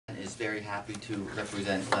very happy to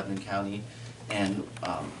represent Lebanon County, and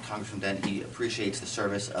Congressman Dent, he appreciates the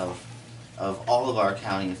service of all of our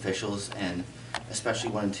county officials, and especially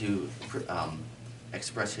wanted to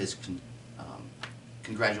express his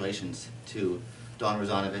congratulations to Dawn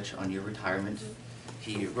Resanovich on your retirement.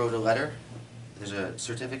 He wrote a letter. There's a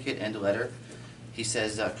certificate and a letter. He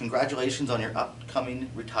says, congratulations on your upcoming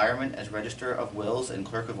retirement as Register of Wills and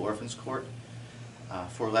Clerk of Orphans Court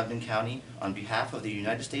for Lebanon County. On behalf of the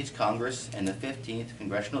United States Congress and the 15th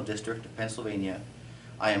Congressional District of Pennsylvania,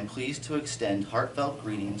 I am pleased to extend heartfelt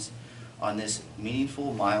greetings on this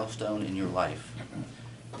meaningful milestone in your life.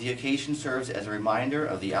 The occasion serves as a reminder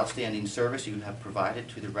of the outstanding service you have provided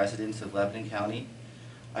to the residents of Lebanon County.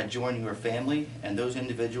 I join your family and those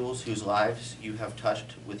individuals whose lives you have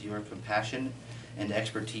touched with your compassion and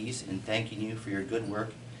expertise in thanking you for your good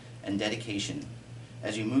work and dedication.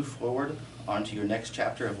 As you move forward onto your next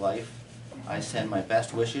chapter of life, I send my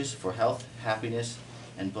best wishes for health, happiness,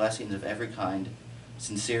 and blessings of every kind.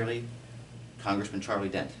 Sincerely, Congressman Charlie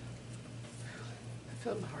Dent. I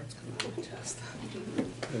feel my heart's coming out of my chest.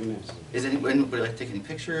 Very nice. Is anybody like to take any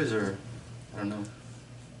pictures, or I don't know?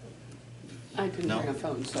 I didn't No? bring a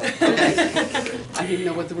phone, so Okay. I didn't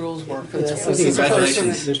know what the rules were for this. I This think is the first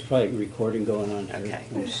Congratulations. There's probably recording going on here. Okay.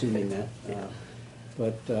 I'm assuming that.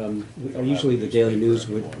 But usually the Daily News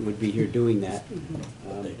would be here doing that.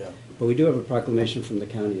 But we do have a proclamation from the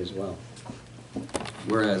county as well.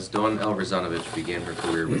 Whereas Dawn L. Resanovich began her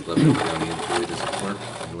career with Lebanon County employed as a clerk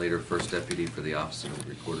and later first deputy for the Office of the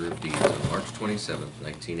Recorder of Deeds on March 27,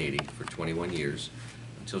 1980 for 21 years,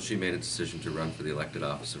 until she made a decision to run for the elected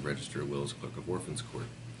office of Register of Wills, Clerk of Orphans Court.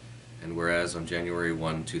 And whereas on January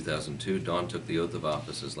 1, 2002, Dawn took the oath of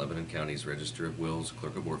office as Lebanon County's Register of Wills,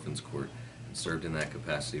 Clerk of Orphans Court, and served in that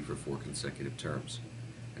capacity for 4 consecutive terms.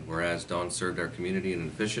 And whereas Dawn served our community in an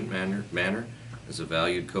efficient manner as a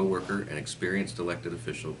valued co-worker and experienced elected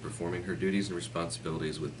official, performing her duties and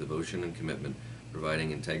responsibilities with devotion and commitment,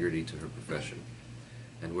 providing integrity to her profession.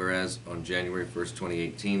 And whereas on January 1st,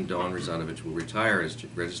 2018, Dawn Resanovich will retire as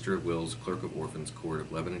Register of Wills, Clerk of Orphans Court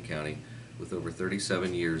of Lebanon County with over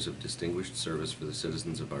 37 years of distinguished service for the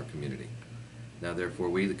citizens of our community. Now therefore,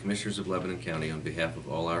 we, the Commissioners of Lebanon County, on behalf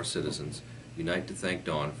of all our citizens, unite to thank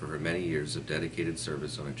Dawn for her many years of dedicated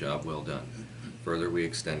service on a job well done. Further, we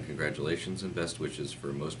extend congratulations and best wishes for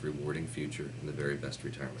a most rewarding future and the very best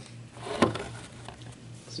retirement.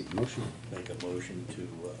 Seek a motion. Make a motion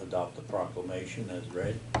to adopt the proclamation as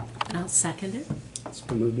read. I'll second it. It's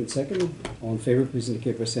been moved and seconded. All in favor, please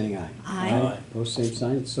indicate by saying aye. Aye. Opposed, same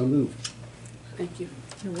sign. It's so moved. Thank you.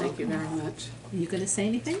 You're Thank you welcome. very much. Are you going to say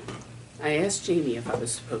anything? I asked Jamie if I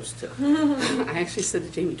was supposed to. I actually said to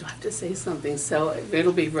Jamie, do I have to say something? So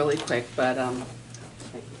it'll be really quick, but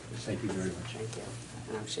thank you. Thank you very much. Thank you.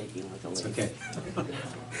 And I'm shaking like a leaf. Okay.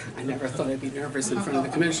 I never thought I'd be nervous in front of the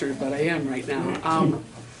commissioner, but I am right now.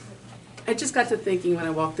 I just got to thinking when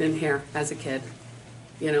I walked in here as a kid,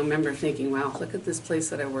 you know, remember thinking, wow, look at this place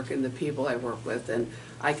that I work in, the people I work with, and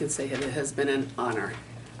I can say it has been an honor.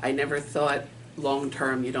 I never thought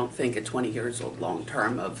long-term, you don't think at 20 years old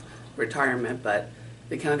long-term of retirement, but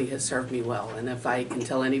the county has served me well, and if I can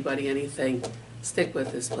tell anybody anything, stick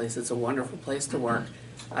with this place. It's a wonderful place to work.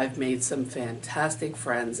 I've made some fantastic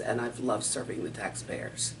friends, and I've loved serving the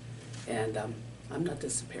taxpayers. And I'm not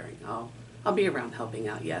disappearing. I'll be around helping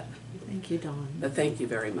out yet. Thank you, Dawn. But thank you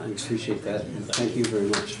very We much. appreciate that. And thank you very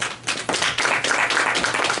much.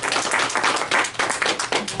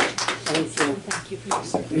 Thank you. Thank you for your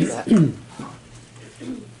service. You bet.